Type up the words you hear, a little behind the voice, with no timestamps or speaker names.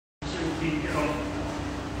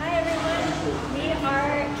Hi everyone, we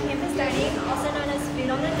are Campus Dining, also known as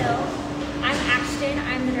Food on the Hill. I'm Ashton,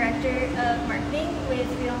 I'm the Director of Marketing with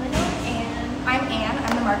Food on the Hill, and I'm Anne,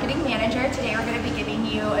 I'm the Marketing Manager. Today we're going to be giving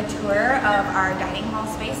you a tour of our dining hall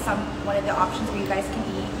space, one of the options where you guys can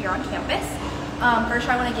eat here on campus. First,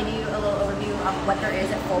 I want to give you a little overview of what there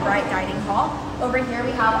is at Fulbright Dining Hall. Over here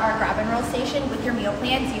we have our grab and roll station. With your meal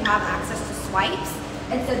plans, you have access to swipes.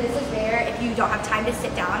 And so this is where, if you don't have time to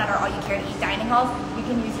sit down at our all-you-care-to-eat dining halls, you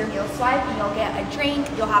can use your meal swipe and you'll get a drink.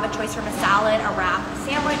 You'll have a choice from a salad, a wrap, a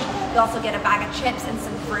sandwich. You'll also get a bag of chips and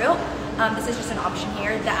some fruit. This is just an option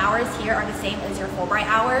here. The hours here are the same as your Fulbright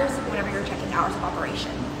hours whenever you're checking hours of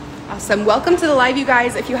operation. Awesome. Welcome to the live, you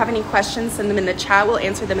guys. If you have any questions, send them in the chat. We'll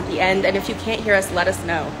answer them at the end. And if you can't hear us, let us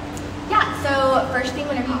know. Yeah, so first thing,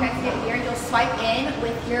 whenever you guys get here, you'll swipe in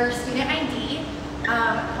with your student ID.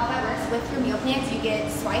 How that works with your meal plans, you get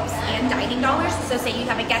swipes and dining dollars. So say you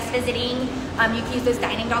have a guest visiting, you can use those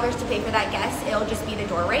dining dollars to pay for that guest. It'll just be the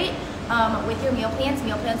door rate. With your meal plans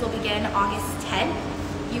will begin August 10th.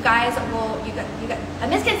 You got a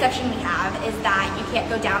misconception we have is that you can't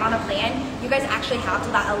go down on a plan. You guys actually have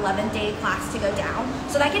till that 11-day class to go down.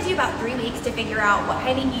 So that gives you about 3 weeks to figure out what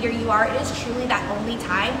kind of eater you are. It is truly that only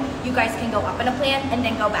time you guys can go up in a plan and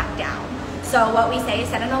then go back down. So what we say is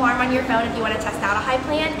set an alarm on your phone if you want to test out a high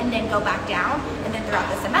plan and then go back down. And then throughout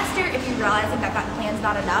the semester, if you realize that plan's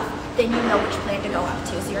not enough, then you know which plan to go up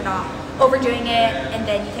to. So you're not overdoing it and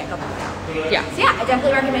then you can't go back down. Yeah. So yeah, I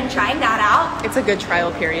definitely recommend trying that out. It's a good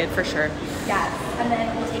trial period for sure. Yes, and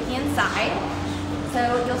then we'll take you inside.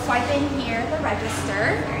 So you'll swipe in here at the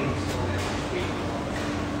register.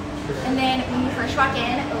 And then when you first walk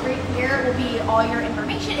in, over here will be all your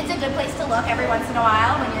information. It's a good place to look every once in a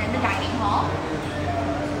while when you're in the dining hall.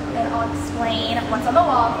 And I'll explain what's on the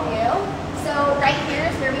wall for you. So right here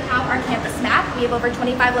is where we have our campus map. We have over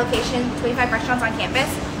 25 locations, 25 restaurants on campus,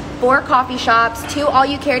 4 coffee shops, 2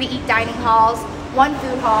 all-you-care-to-eat dining halls, 1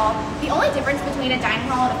 food hall. The only difference between a dining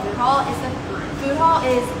hall and a food hall is the food hall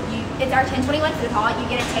is it's our 1021 food hall. You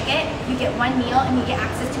get a ticket, you get 1 meal, and you get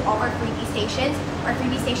access to all our freebie stations. Our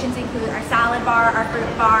freebie stations include our salad bar, our fruit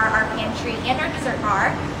bar, our pantry, and our dessert bar.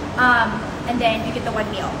 And then you get the 1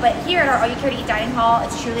 meal. But here at our all-you-care-to-eat dining hall,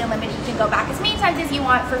 it's truly unlimited. You can go back as many times as you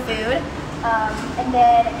want for food. And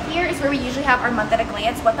then here is where we usually have our month at a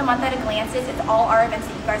glance. What the month at a glance is, it's all our events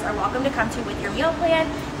that you guys are welcome to come to with your meal plan.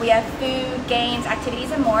 We have food, games, activities,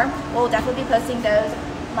 and more. We'll definitely be posting those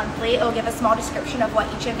monthly. It'll give a small description of what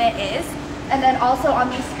each event is. And then also on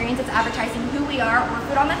these screens, it's advertising who we are. We're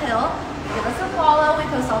Food on the Hill. Give us a follow. We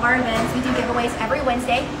post all of our events. We do giveaways every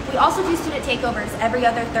Wednesday. We also do student takeovers every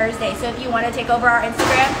other Thursday. So if you want to take over our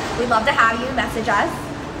Instagram, we'd love to have you. Message us.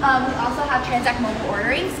 We also have Transact mobile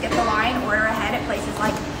ordering. Skip the line, order ahead at places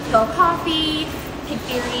like Hill Coffee, Pig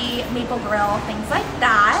Theory, Maple Grill, things like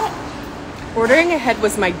that. Ordering ahead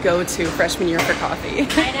was my go-to freshman year for coffee.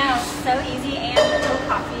 I know, so easy, and the little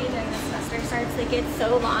coffee during the semester starts to get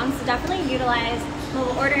so long, so definitely utilize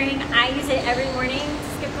mobile ordering. I use it every morning to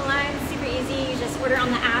skip the line. Super easy. You just order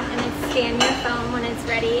on the app and then scan your phone when it's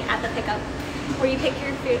ready at the pickup, where you pick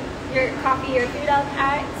your food, your coffee, your food up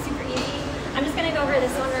at. Super easy. I'm just gonna go over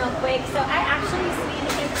this one real quick. So I actually used to be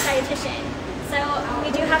the campus dietitian. So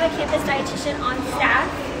we do have a campus dietitian on staff,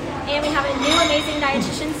 and we have a new amazing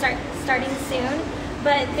dietitian starting soon.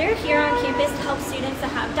 But they're here on campus to help students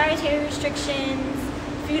that have dietary restrictions,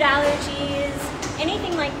 food allergies,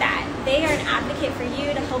 anything like that. They are an advocate for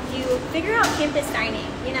you to help you figure out campus dining.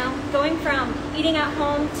 You know, going from eating at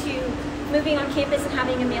home to moving on campus and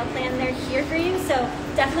having a meal plan, they're here for you. So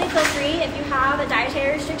definitely feel free, if you have a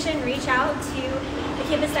dietary restriction, reach out to the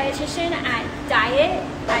campus dietitian at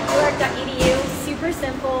diet@uark.edu. Super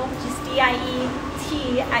simple, just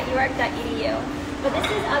diet@uark.edu. But this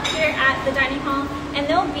is up here at the dining hall, and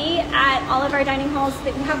they'll be at all of our dining halls.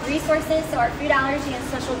 That we have resources, so our food allergy and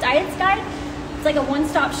special diets guide. It's like a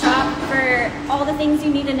one-stop shop for all the things you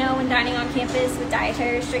need to know when dining on campus with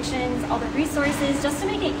dietary restrictions, all the resources, just to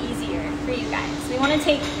make it easier for you guys. We want to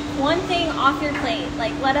take one thing off your plate,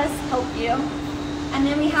 like let us help you. And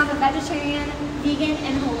then we have a vegetarian, vegan,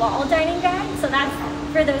 and halal dining guide. So that's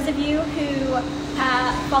for those of you who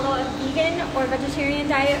follow a vegan or vegetarian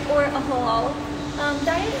diet or a halal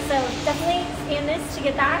diet. So definitely scan this to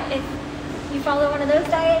get that if you follow one of those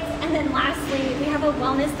diets. And then lastly, we have a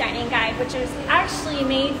wellness dining guide, which is actually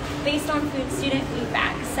made based on student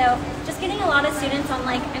feedback. So just getting a lot of students on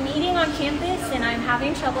like, I'm eating on campus and I'm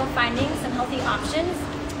having trouble finding some healthy options.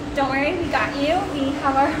 Don't worry, we got you. We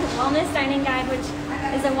have our wellness dining guide, which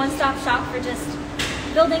is a one-stop shop for just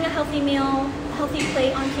building a healthy meal, healthy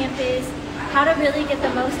plate on campus, how to really get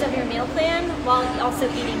the most of your meal plan while also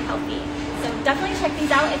eating healthy. So definitely check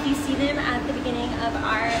these out if you see them at the beginning of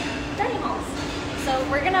our dining halls. So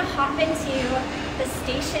we're gonna hop into the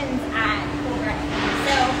stations at Fulbright.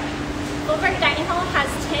 So Fulbright Dining Hall has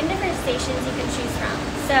 10 different stations you can choose from.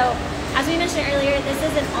 So as we mentioned earlier, this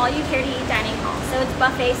is an all-you-care-to-eat dining hall. So it's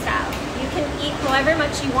buffet style. You can eat however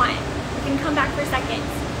much you want. You can come back for seconds.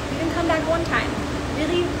 You can come back one time.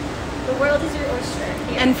 Really, the world is your oyster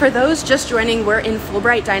here. And for those just joining, we're in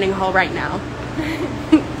Fulbright Dining Hall right now.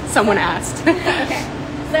 Someone asked. Okay,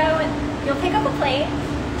 so you'll pick up a plate,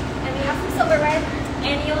 and we have some silverware,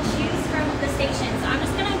 and you'll choose from the stations. So I'm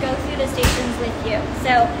just gonna go through the stations with you.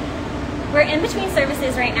 So we're in between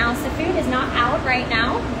services right now, so food is not out right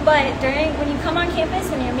now, but when you come on campus,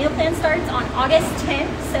 when your meal plan starts on August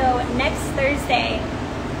 10th, so next Thursday,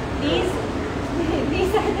 these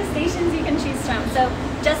are the stations you can choose from. So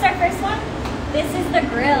just our first one, this is the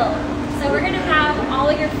grill. So we're gonna have all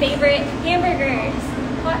of your favorite hamburgers,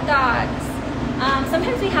 hot dogs.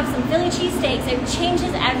 Sometimes we have some Philly cheesesteaks. It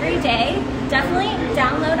changes every day. Definitely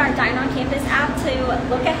download our Dine on Campus app to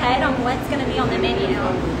look ahead on what's gonna be on the menu.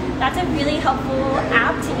 That's a really helpful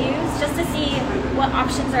app to use just to see what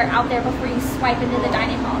options are out there before you swipe into the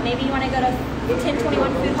dining hall. Maybe you want to go to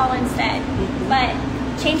 1021 Food Hall instead, but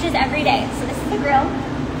changes every day. So this is the grill,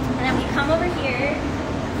 and then we come over here.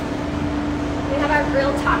 We have our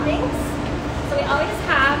grilled toppings. So we always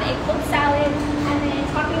have a cold salad, and then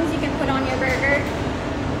toppings you can put on your burger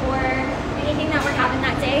or anything that we're having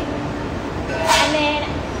that day. And then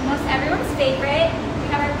most everyone's favorite, we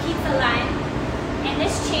have our pizza line. And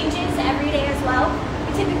this changes every day as well.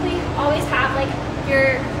 We typically always have like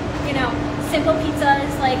your, simple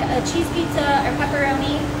pizzas like a cheese pizza or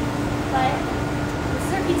pepperoni, but this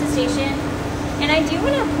is our pizza station. And I do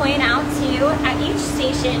want to point out too, at each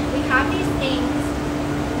station, we have these things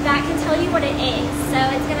that can tell you what it is. So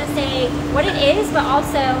it's gonna say what it is, but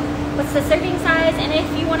also what's the serving size, and if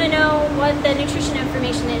you want to know what the nutrition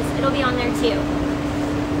information is, it'll be on there too.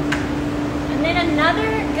 And then another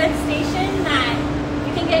good station that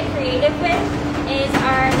you can get creative with is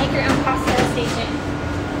our make your own pasta station.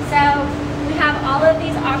 So we have all of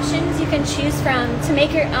these options you can choose from to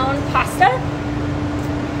make your own pasta.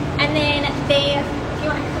 And then if you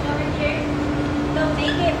want to come over here, they'll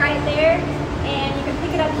make it right there and you can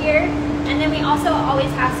pick it up here. And then we also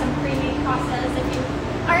always have some pre-made pastas. If you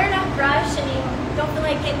are in a rush and you don't feel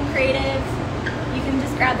like getting creative, you can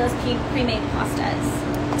just grab those pre-made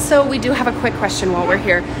pastas. So we do have a quick question while we're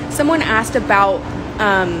here. Someone asked about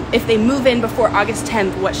if they move in before August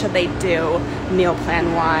 10th, what should they do meal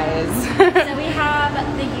plan wise? So we have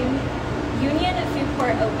the Union Food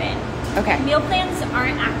Court open. Okay. Meal plans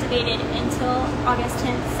aren't activated until August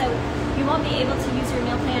 10th, so you won't be able to use your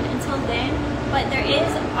meal plan until then, but there is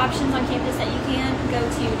options on campus that you can go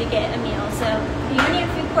to get a meal. So the Union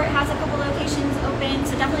Food Court has a couple locations open,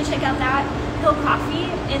 so definitely check out that. Hill Coffee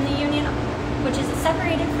in the Union, which is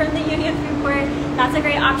separated from the Union Food Court. That's a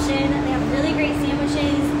great option. They have really great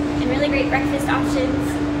sandwiches and really great breakfast options.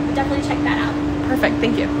 Definitely check that out. Perfect,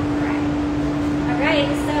 thank you. All right,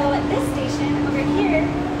 so this station over here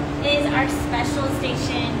is our special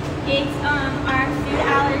station. It's our food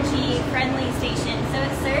allergy friendly station. So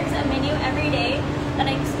it serves a menu every day that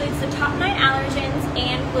excludes the top 9 allergens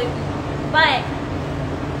and gluten. But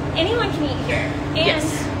anyone can eat here. And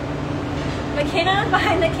yes. McKenna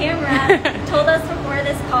behind the camera told us before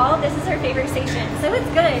this call this is her favorite station. So it's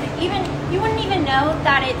good. You wouldn't even know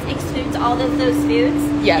that it excludes all of those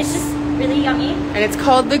foods. Yes. It's just really yummy. And it's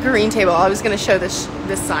called the Green Table. I was going to show this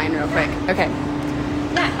sign real quick. Okay.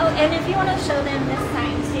 Yeah. Oh, and if you want to show them this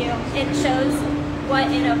sign too, it shows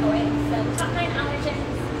what it avoids. So top 9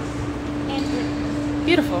 allergens and gluten.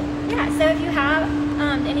 Beautiful. Yeah. So if you have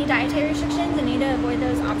any dietary restrictions and need to avoid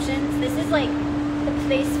those options, this is like the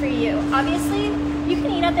place for you. Obviously, you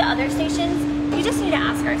can eat at the other stations. You just need to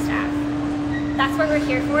ask our staff. That's what we're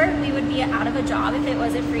here for. We would be out of a job if it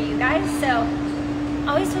wasn't for you guys. So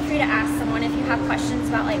always feel free to ask someone if you have questions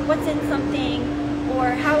about like what's in something or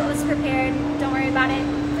how it was prepared. Don't worry about it.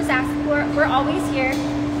 Just ask. We're always here.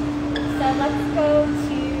 So let's go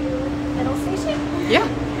to middle station. Yeah.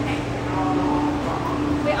 Okay.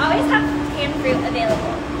 We always have canned fruit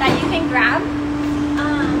available that you can grab.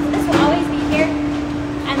 So this will always be here.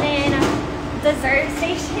 And then dessert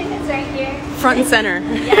station is right here. Front and center.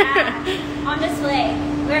 Yeah, on display.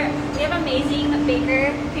 We have an amazing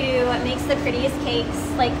baker who makes the prettiest cakes.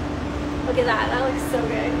 Like, look at that. That looks so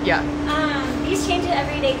good. Yeah. These change it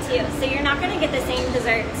every day too, so you're not going to get the same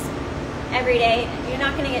desserts every day. You're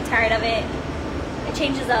not going to get tired of it. It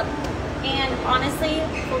changes up. And honestly,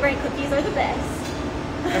 Fulbright cookies are the best.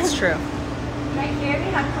 That's true. Right here we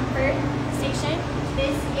have comfort station.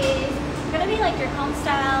 This is gonna be like your home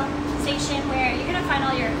style station where you're gonna find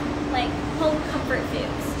all your like home comfort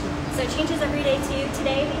foods. So it changes every day too.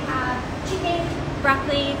 Today we have chicken,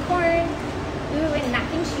 broccoli, corn, ooh, and mac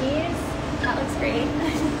and cheese. That looks great.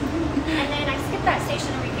 And then I skipped that station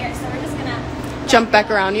over here, so we're just gonna Jump back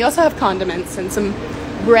around. You also have condiments and some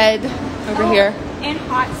bread over here. And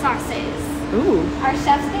hot sauces. Ooh. Our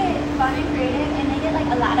chefs get fun and creative, and they get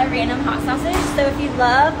like a lot of random hot sauces. So if you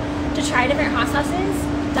love to try different hot sauces,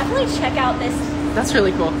 definitely check out this That's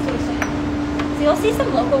really cool. station. So you'll see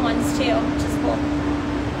some local ones too, which is cool.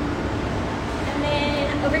 And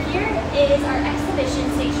then over here is our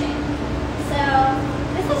exhibition station. So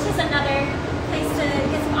this is just another place to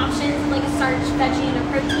get some options, like a starch, veggie, and a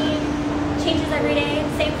protein. Changes every day.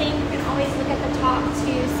 Same thing, you can always look at the top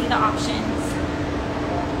to see the options.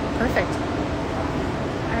 Perfect.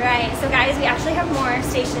 All right, so guys, we actually have more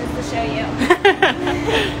stations to show you. Just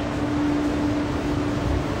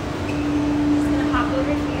gonna hop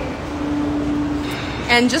over here.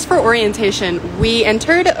 And just for orientation, we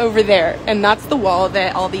entered over there, and that's the wall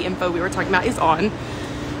that all the info we were talking about is on.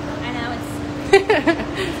 I know, it's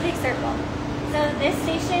a big circle. So this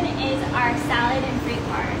station is our salad and fruit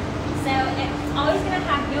bar. So it's always gonna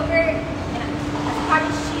have yogurt, and it has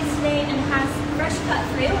cottage cheese today, and it has fresh cut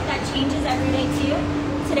fruit that changes every day too.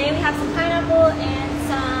 Today we have some pineapple and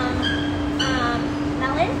some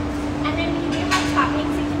melon, and then we do have toppings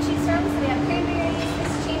you can choose from. So we have cranberries,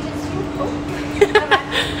 this changes too,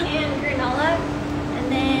 and granola, and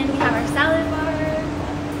then we have our salad bar,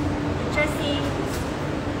 dressing,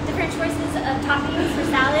 different choices of toppings for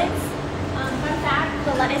salads. Fun fact,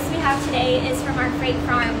 the lettuce we have today is from our freight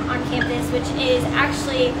farm on campus, which is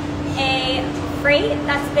actually a freight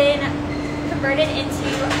that's been converted into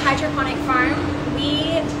a hydroponic farm.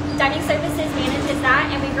 Dining Services manages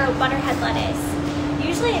that, and we grow butterhead lettuce.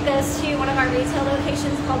 Usually it goes to one of our retail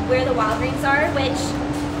locations called Where the Wild Greens Are, which,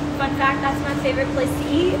 fun fact, that's my favorite place to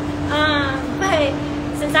eat. But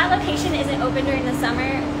since that location isn't open during the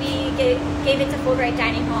summer, we gave it to Fulbright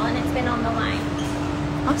Dining Hall, and it's been on the line.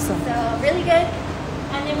 Awesome. So really good.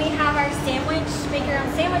 And then we have our sandwich, make your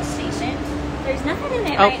own sandwich station. There's nothing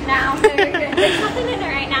in it right now. There's nothing in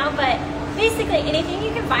it right now, but basically anything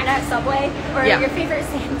you can find at Subway or your favorite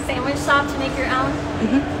sandwich shop to make your own,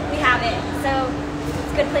 we have it. So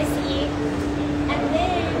it's a good place to eat. And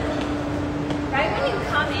then right when you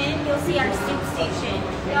come in, you'll see our soup station.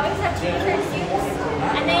 We always have 2 different soups.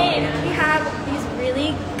 And then we have these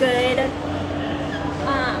really good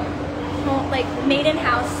like made in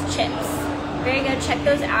house chips. Very good. Check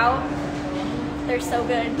those out. They're so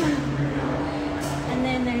good. And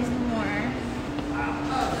then there's more.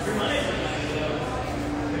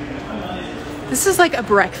 This is like a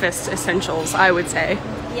breakfast essentials, I would say.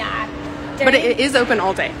 Yeah. But it is open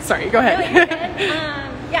all day. Sorry, go ahead. No, you're good.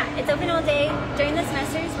 Yeah, it's open all day. During the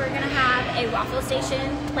semesters, we're gonna have a waffle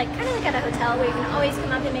station, like kind of like at a hotel where you can always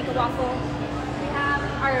come up and make a waffle. We have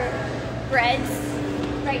our breads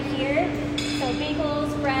right here. So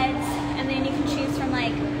bagels, breads, and then you can choose from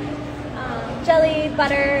like jelly,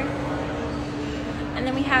 butter, and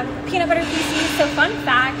then we have peanut butter pieces. So fun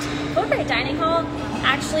fact, Fulbright Dining Hall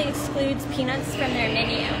actually excludes peanuts from their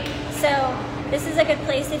menu. So this is a good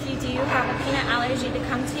place if you do have a peanut allergy to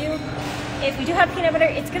come to. If you do have peanut butter,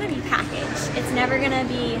 it's gonna be packaged. It's never gonna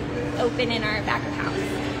be open in our back of house.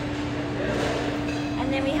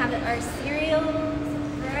 And then we have our cereals,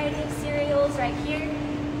 variety of cereals right here.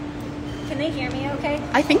 Can they hear me okay?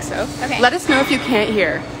 I think so. Okay. Let us know if you can't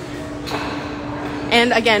hear.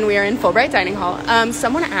 And again, we are in Fulbright Dining Hall.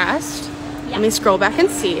 Someone asked, let me scroll back and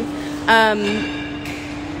see.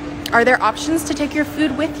 Are there options to take your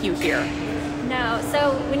food with you here? No.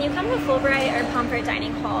 So when you come to Fulbright or Pomfret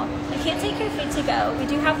Dining Hall, you can't take your food to go. We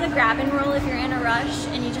do have the grab and roll if you're in a rush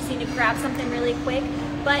and you just need to grab something really quick.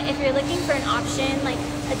 But if you're looking for an option, like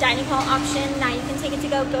a dining hall option, now you can take it to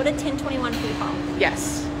go. Go to 1021 Food Hall.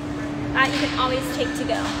 Yes. That you can always take to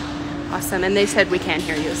go. Awesome. And they said we can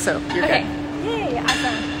hear you, so you're Okay. good. Yay,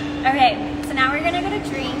 awesome. Okay, so now we're gonna go to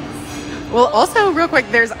drinks. Well, also, real quick,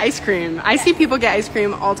 there's ice cream. I see people get ice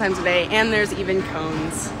cream all times a day, and there's even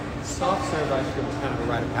cones. Soft serve ice cream is kind of a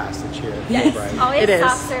rite of passage here. Yes, Right. always It is.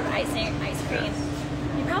 soft serve ice cream.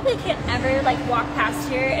 You probably can't ever like walk past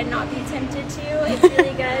here and not be tempted to. It's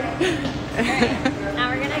really good. All right, now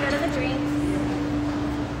we're gonna go to the drinks.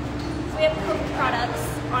 So we have Coke products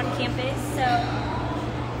on campus, so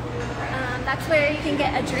that's where you can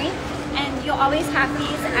get a drink, and you'll always have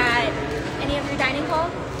these at any of your dining hall.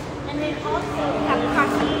 And then also we have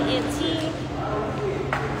coffee and tea.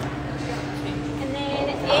 And then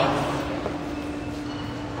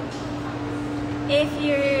If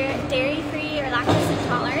you're dairy-free or lactose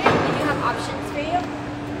intolerant, we do have options for you.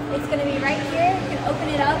 It's going to be right here. You can open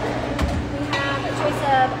it up. We have a choice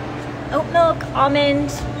of oat milk, almond,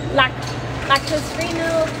 lactose-free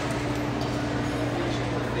milk.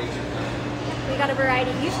 We got a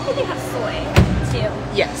variety. Usually they have soy too.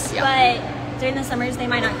 Yes, yeah. But during the summers they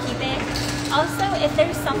might not keep it. Also, if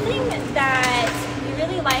there's something that you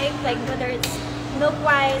really like whether it's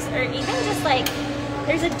milk-wise or even just like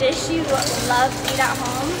there's a dish you love to eat at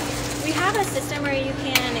home, we have a system where you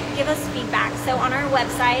can give us feedback. So on our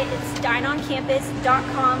website, it's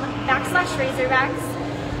dineoncampus.com/Razorbacks.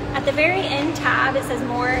 At the very end tab, it says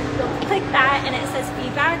more. You'll click that and it says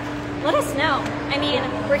feedback. Let us know. I mean,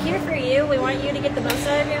 we're here for you. We want you to get the most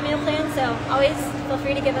out of your meal plan, so always feel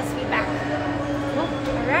free to give us feedback. Cool.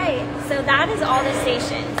 All right, so that is all the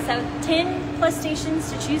stations. So 10 plus stations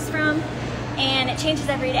to choose from, and it changes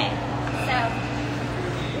every day. So,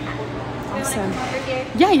 Awesome. Want to come over here?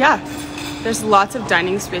 Yeah. There's lots of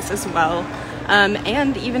dining space as well.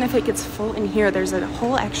 And even if it gets full in here, there's a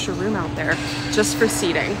whole extra room out there just for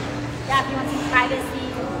seating. Yeah, if you want some privacy.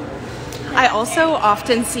 I also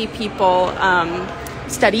often see people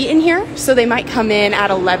study in here, so they might come in at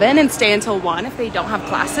 11 and stay until 1 if they don't have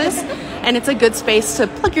classes. And it's a good space to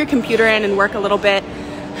plug your computer in and work a little bit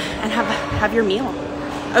and have your meal.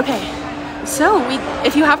 Okay, so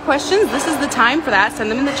if you have questions, this is the time for that. Send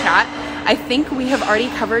them in the chat. I think we have already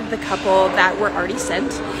covered the couple that were already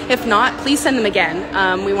sent. If not, please send them again.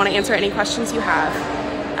 We want to answer any questions you have.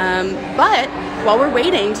 But while we're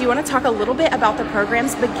waiting, do you want to talk a little bit about the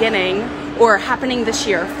programs beginning or happening this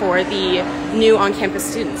year for the new on-campus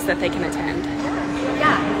students that they can attend?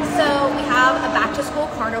 Yeah, so we have a back-to-school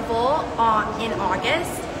carnival in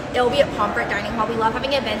August. It will be at Pomfret Dining Hall. We love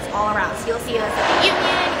having events all around. So you'll see us at the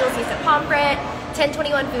Union, you'll see us at Pomfret,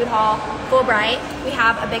 1021 Food Hall, Fulbright. We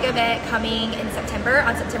have a big event coming in September,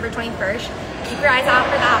 on September 21st. Keep your eyes out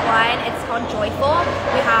for that one. It's called Joyful.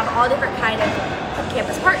 We have all different kind of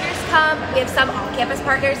campus partners come. We have some off-campus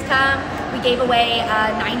partners come. We gave away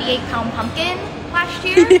a 98-pound pumpkin last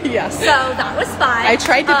year. Yes. So that was fun. I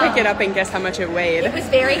tried to pick it up and guess how much it weighed. It was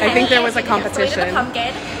very heavy. I think there was a It gets weight of competition. the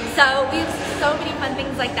pumpkin. So we have so many fun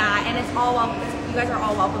things like that, and it's all welcome. You guys are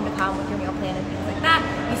all welcome to come with your meal plan and things like that.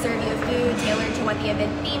 We serve you food tailored to what the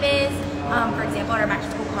event theme is. For example, at our back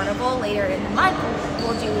to school carnival later in the month,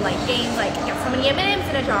 we'll do like games like get so many M&Ms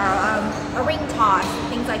in a jar, a ring toss,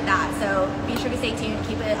 things like that. So be sure to stay tuned.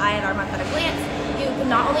 Keep an eye on our month at a glance. You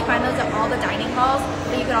can not only find those at all the dining halls,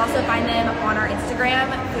 but you can also find them on our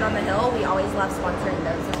Instagram, Food on the Hill. We always love sponsoring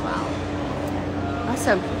those as well.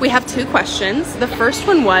 Awesome. We have 2 questions. The first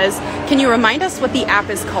one was, can you remind us what the app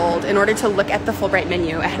is called in order to look at the Fulbright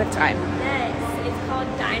menu ahead of time? Yes, it's called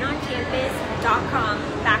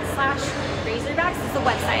dineoncampus.com/Razorbacks. It's the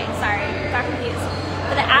website. Sorry, got confused.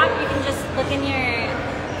 For the app, you can just look in your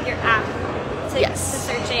app to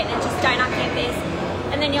search it, and just Dine on Campus,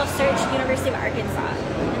 and then you'll search University of Arkansas,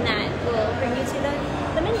 and that will bring you to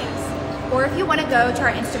the menus. Or if you want to go to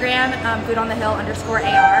our Instagram,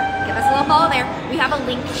 foodonthehill_AR, give us a little follow there. We have a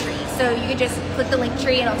link tree. So you can just click the link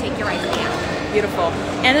tree and it'll take you right to the app. Beautiful.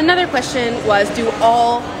 And another question was, do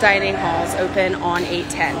all dining halls open on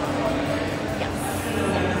 8/10? Yes.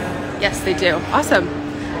 Yes, they do. Awesome.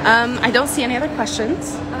 I don't see any other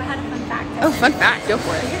questions. Oh, I had a fun fact. Oh, fun fact. Go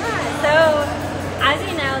for it. Yeah, so as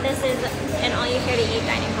you know, this is an all-you-care-to-eat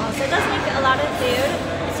dining hall, so it does make a lot of food.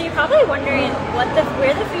 So you're probably wondering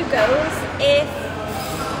where the food goes if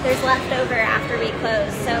there's leftover after we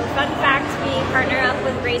close. So fun fact, we partner up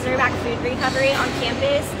with Razorback Food Recovery on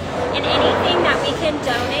campus, and anything that we can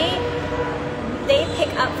donate, they pick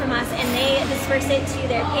up from us and they disperse it to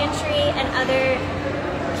their pantry and other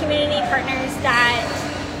community partners that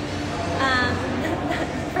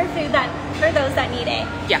for those that need it.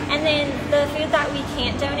 Yeah. And then the food that we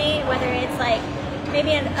can't donate, whether it's like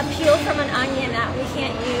maybe a peel from an onion that we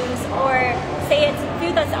can't use, or say it's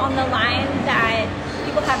food that's on the line that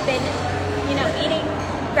people have been,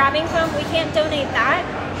 grabbing from, we can't donate that,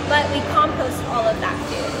 but we compost all of that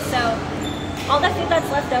food. So all the food that's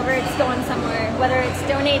left over, it's going somewhere, whether it's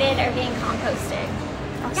donated or being composted.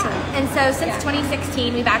 Awesome. Yeah. And so since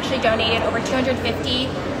 2016, we've actually donated over 250,000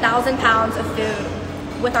 pounds of food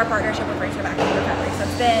with our partnership with Razorback Food Recovery. So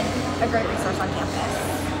it's been a great resource on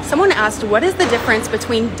campus. Someone asked, what is the difference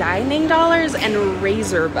between dining dollars and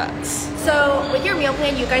Razor Bucks? So with your meal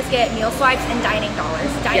plan, you guys get meal swipes and dining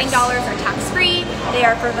dollars. Dining dollars are tax-free.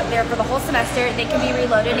 They're for the whole semester. They can be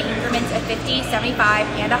reloaded in increments of 50, 75,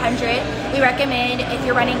 and 100. We recommend if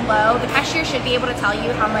you're running low, the cashier should be able to tell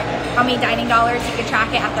you how many dining dollars. You can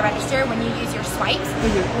track it at the register when you use your swipes.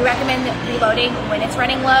 We recommend reloading when it's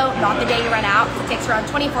running low, not the day you run out. It takes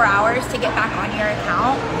around 24 hours to get back on your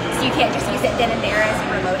account, so you can't just use it then and there as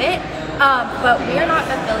you reload it. But we are not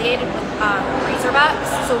affiliated with Razor Bucks,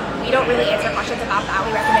 so we don't really answer questions about that.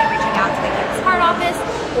 We recommend reaching out to the campus card office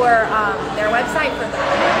or their website for the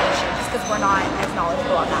information, just because we're not as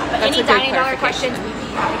knowledgeable on that. But That's any dining dollar questions, we'd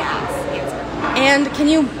be happy to answer. And can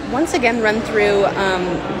you once again run through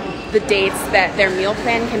the dates that their meal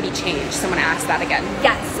plan can be changed? Someone asked that again.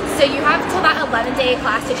 Yes, so you have till that 11-day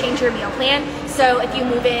class to change your meal plan. So if you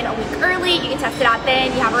move in a week early, you can test it out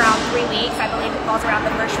then. You have around 3 weeks. I believe it falls around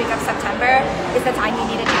the first week of September is the time you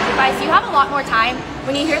need to change it by. So you have a lot more time.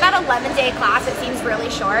 When you hear that 11-day class, it seems really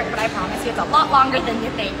short, but I promise you it's a lot longer than you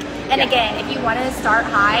think. And again, if you want to start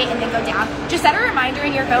high and then go down, just set a reminder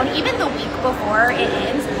in your phone, even the week before it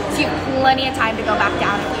ends, so you have plenty of time to go back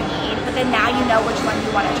down if you need. But then now you know which one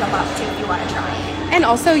you want to jump up to if you want to try it. And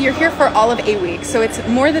also, you're here for all of 8 weeks, so it's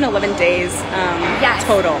more than 11 days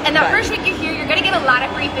total. And the first week you're here, you're going to get a lot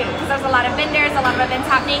of free food because there's a lot of vendors, a lot of events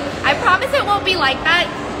happening. I promise it won't be like that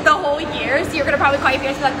the whole year, so you're going to probably call your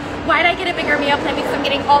parents and be like, why did I get a bigger meal plan because I'm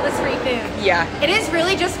getting all this free food? Yeah. It is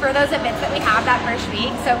really just for those events that we have that first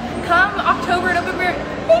week. So come October, November,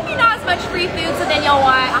 maybe not as much free food, so then you'll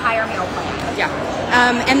want a higher meal plan. Yeah.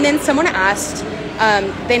 And then someone asked,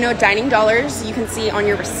 they know dining dollars, you can see on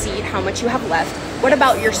your receipt how much you have left. What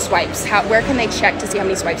about your swipes? Where can they check to see how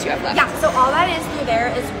many swipes you have left? Yeah, so all that is through there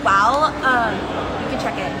as well. You can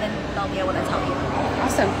check it and then they'll be able to tell you.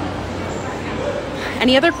 Awesome.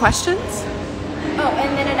 Any other questions? Oh,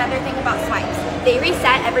 and then another thing about swipes. They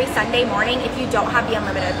reset every Sunday morning if you don't have the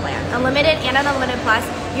unlimited plan. Unlimited and an unlimited plus,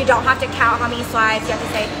 you don't have to count how many swipes. You have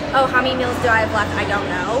to say, oh, how many meals do I have left? I don't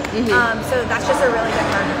know. So that's just a really good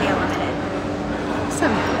perk of the unlimited.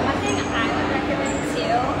 Awesome. One thing I would recommend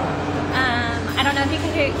too, I don't know if you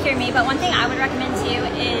can hear me, but one thing I would recommend too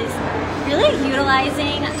is really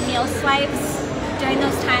utilizing meal swipes during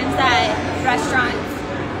those times that restaurants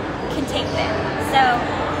can take them. So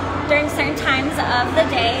during certain times of the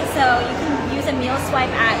day, so you can use a meal swipe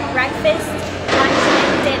at breakfast, lunch,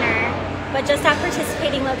 and dinner, but just at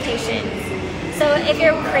participating locations. So if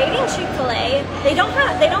you're craving Chick-fil-A, they don't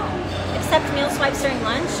accept meal swipes during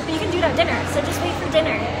lunch, but you can do it at dinner. So just wait for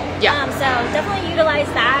dinner. Yeah. So definitely utilize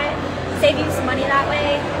that, save you some money that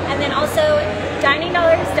way. And then also dining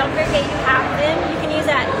dollars, don't forget you have them. You can use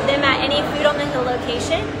them at any Food on the Hill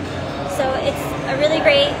location. So it's a really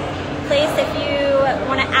great place if you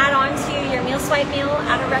want to add on to your meal swipe meal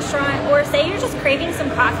at a restaurant, or say you're just craving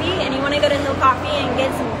some coffee and you want to go to Hill Coffee and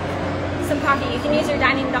get some coffee. You can use your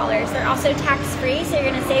dining dollars. They're also tax-free, so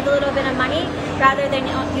you're going to save a little bit of money rather than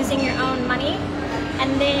using your own money.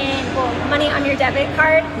 And then, money on your debit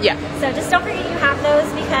card. Yeah. So just don't forget you have those,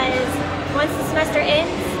 because once the semester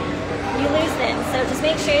ends, you lose them. So just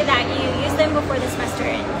make sure that you use them before the semester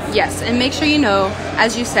ends. Yes, and make sure you know,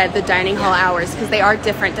 as you said, the dining hall hours, because they are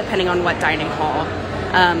different depending on what dining hall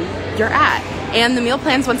you're at. And the meal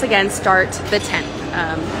plans, once again, start the 10th.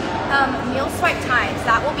 Meal swipe times,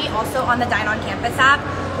 that will be also on the Dine on Campus app.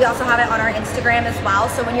 We also have it on our Instagram as well.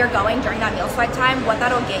 So when you're going during that meal swipe time, what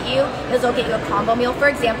that'll get you is it'll get you a combo meal. For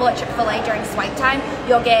example, at Chick-fil-A during swipe time,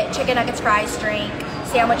 you'll get chicken nuggets, fries, drink,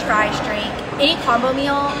 sandwich, fries, drink, any combo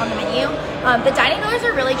meal on the menu. The dining dollars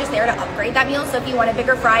are really just there to upgrade that meal. So if you want a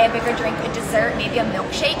bigger fry, a bigger drink, a dessert, maybe a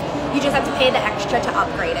milkshake, you just have to pay the extra to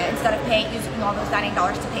upgrade it instead of using all those dining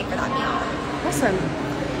dollars to pay for that meal. Awesome.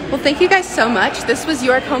 Well, thank you guys so much. This was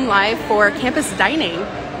York Home Live for Campus Dining.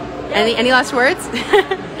 Any last words?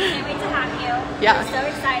 Can't wait to have you. Yeah. We're so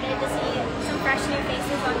excited to see some fresh new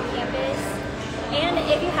faces on campus. And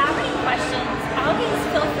if you have any questions, always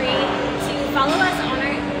feel free to follow us on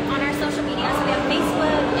our social media. So we have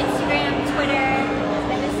Facebook, Instagram, Twitter.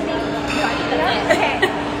 Am I missing anything? No, I think that's it. Okay.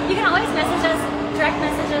 You can always direct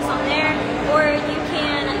message us on there, or you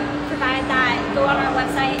can provide that, go on our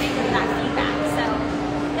website and give that feedback. So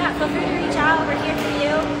yeah, feel free to reach out. We're here for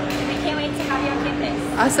you. We can't wait to have you on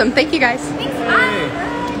campus. Awesome. Thank you guys. Thanks. Bye.